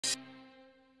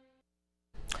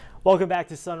Welcome back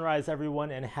to Sunrise,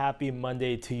 everyone, and happy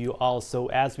Monday to you all.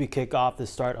 So as we kick off the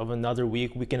start of another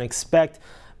week, we can expect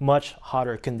much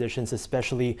hotter conditions,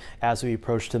 especially as we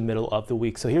approach the middle of the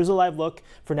week. So here's a live look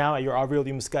for now at your Aubrey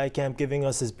Olumu Skycam, giving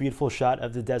us this beautiful shot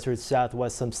of the desert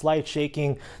Southwest. Some slight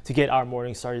shaking to get our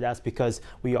morning started. That's because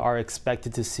we are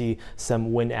expected to see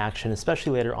some wind action,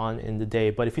 especially later on in the day.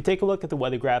 But if you take a look at the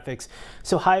weather graphics,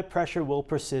 so high pressure will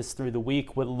persist through the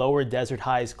week with lower desert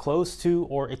highs close to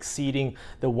or exceeding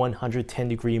the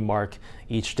 110-degree mark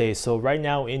each day. So right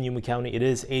now in Yuma County, it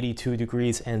is 82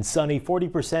 degrees and sunny,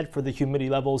 40% for the humidity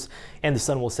levels, and the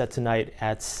sun will set tonight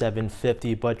at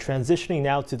 7:50. But transitioning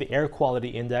now to the air quality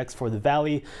index for the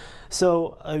valley.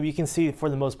 So you can see for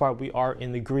the most part we are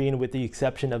in the green with the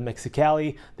exception of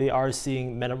Mexicali. They are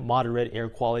seeing moderate air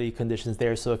quality conditions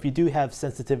there. So if you do have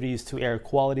sensitivities to air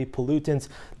quality pollutants,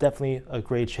 definitely a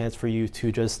great chance for you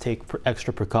to just take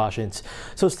extra precautions.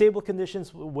 So stable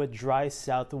conditions with dry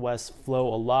southwest flow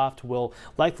aloft will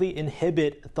likely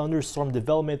inhibit thunderstorm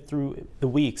development through the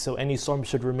week. So any storms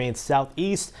should remain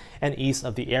southeast and east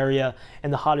of the area,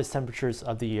 and the hottest temperatures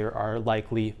of the year are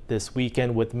likely this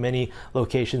weekend, with many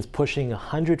locations pushing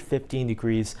 115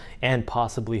 degrees and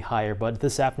possibly higher. But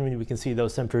this afternoon we can see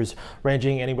those temperatures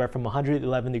ranging anywhere from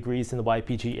 111 degrees in the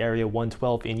YPG area,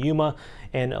 112 in Yuma,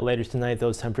 and later tonight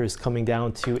those temperatures coming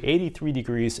down to 83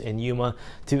 degrees in Yuma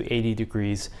to 80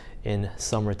 degrees in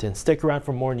Somerton. Stick around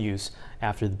for more news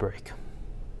after the break.